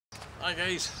Hi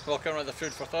guys, welcome to the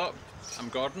Food for Thought. I'm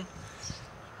Gordon.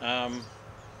 I'm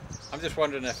just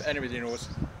wondering if anybody knows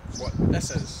what this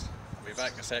is. I'll be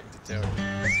back in a second to tell you.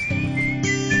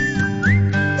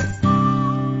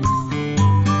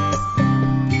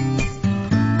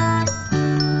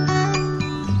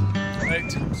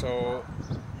 Right, so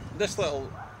this little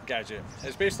gadget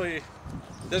is basically,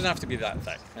 doesn't have to be that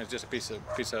thick. It's just a piece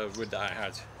of wood that I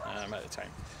had at the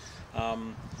time.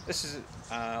 This is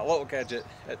a little gadget.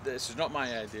 This is not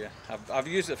my idea. I've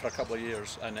used it for a couple of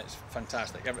years and it's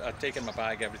fantastic. I take it in my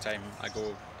bag every time I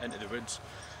go into the woods.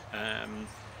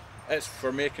 It's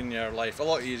for making your life a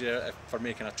lot easier for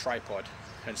making a tripod.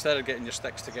 Instead of getting your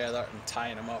sticks together and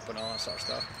tying them up and all that sort of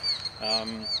stuff,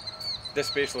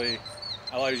 this basically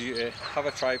allows you to have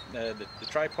the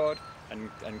tripod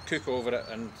and cook over it,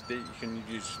 and you can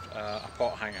use a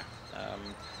pot hanger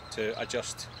to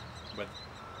adjust with.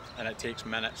 And it takes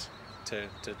minutes to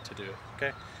do it.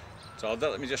 Okay, so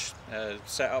let me just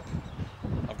set up.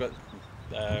 I've got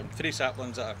 3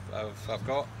 saplings that I've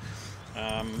got,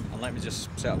 and let me just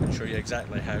set up and show you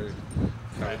exactly how.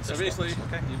 Right, so basically,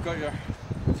 okay, you've got your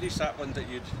 3 saplings that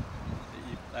you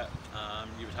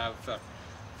would have for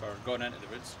going into the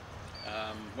woods.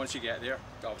 Once you get there,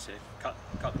 obviously cut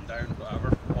them down,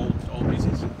 whatever, all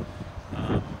pieces.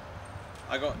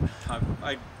 I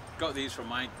got these for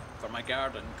my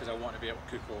garden because I want to be able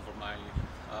to cook over my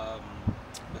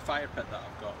the fire pit that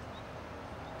I've got.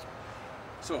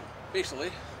 So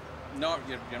basically,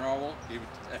 you're normal.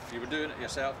 If you were doing it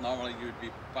yourself, normally you would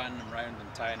be banding them around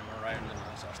and tying them around and all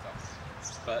that sort of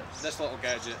stuff. But this little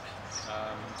gadget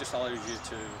just allows you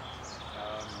to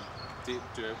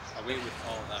do away with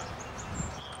all of that.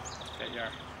 Get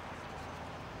your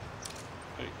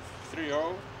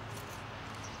 3-0.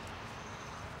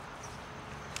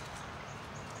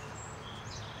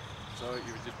 So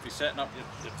you would just be setting up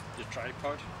your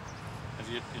tripod as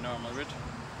you normally would,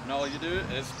 and all you do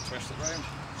is twist it round.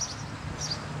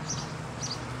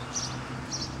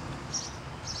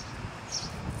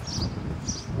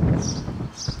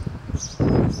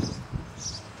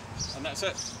 And that's it.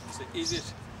 It's the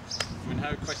easiest. I mean,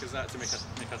 how quick is that to make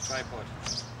a tripod?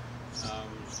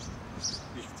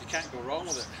 You can't go wrong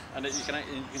with it, and you can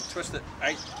twist it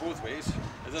out both ways.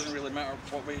 It doesn't really matter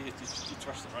what way you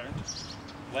twist it around,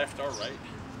 left or right,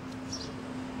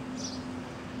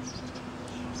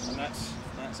 and that's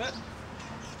it.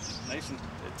 Nice and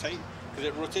tight because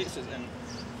it rotates it, and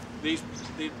these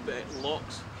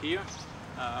locks here.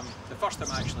 The first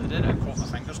time I actually did it, I caught my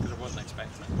fingers because I wasn't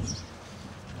expecting it.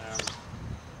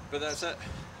 But that's it.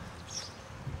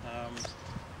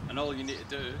 And all you need to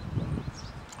do,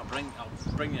 I'll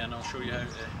bring you and I'll show you how to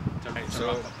wrap up the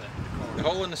cord. The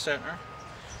hole in the centre,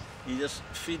 you just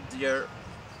feed your.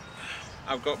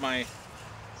 I've done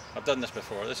this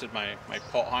before. This is my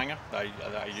pot hanger that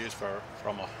I use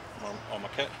on my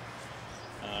kit.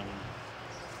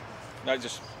 That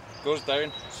just goes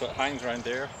down, so it hangs around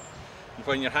there. And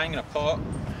when you're hanging a pot,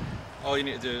 all you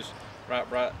need to do is wrap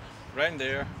round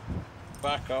there,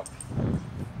 back up,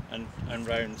 and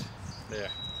round there.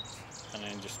 And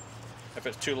then just, if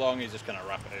it's too long, you're just going to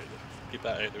wrap it out. Keep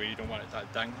that out the way. You don't want it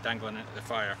dangling into the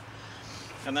fire.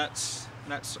 And that's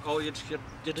all you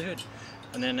do.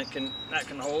 And then that can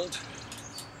hold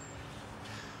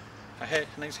a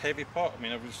nice heavy pot. I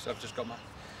mean, I've just got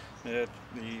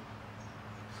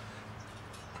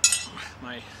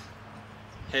my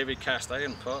heavy cast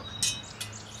iron pot,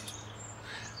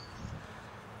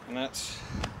 and that's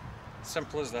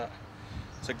simple as that.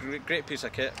 It's a great piece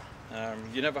of kit.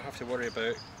 You never have to worry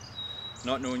about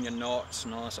not knowing your knots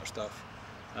and all that sort of stuff.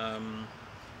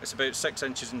 It's about 6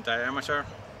 inches in diameter.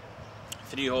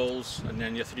 3 holes, and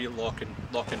then your 3 lock-in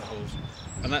holes,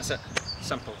 and that's it.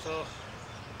 Simple. So,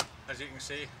 as you can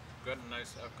see,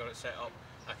 I've got it set up.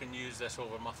 I can use this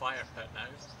over my fire pit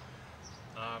now.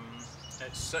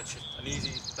 It's such an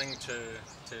easy thing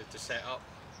to set up,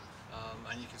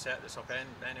 and you can set this up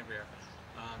anywhere.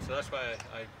 So that's why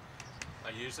I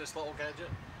use this little gadget,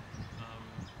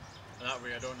 and that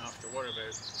way I don't have to worry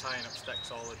about tying up sticks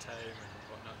all the time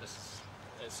and whatnot.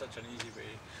 It's such an easy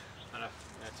way. And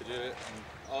to do it, and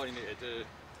all you need to do,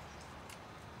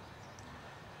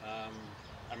 I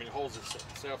mean, it holds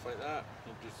itself like that.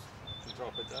 You just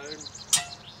drop it down,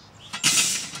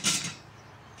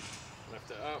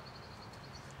 lift it up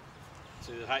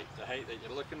to the height that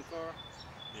you're looking for.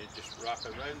 You just wrap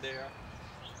it around there,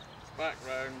 back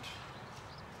round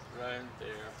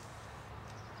there,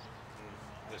 and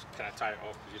just kind of tie it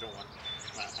off because you don't want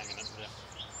that hanging into there.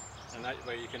 And that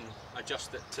way you can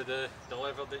adjust it to the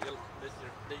level that you're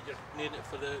needing it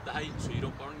for the height, so you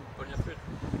don't burn your food.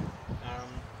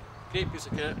 great piece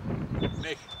of kit.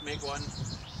 Make one.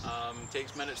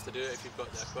 Takes minutes to do it if you've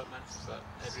got the equipment, but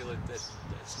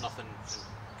it's nothing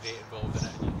great involved in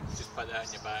it. And you just put that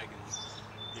in your bag, and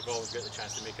you've always got the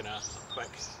chance of making a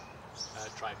quick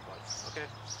tripod. Okay,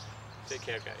 take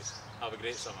care, guys. Have a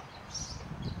great summer.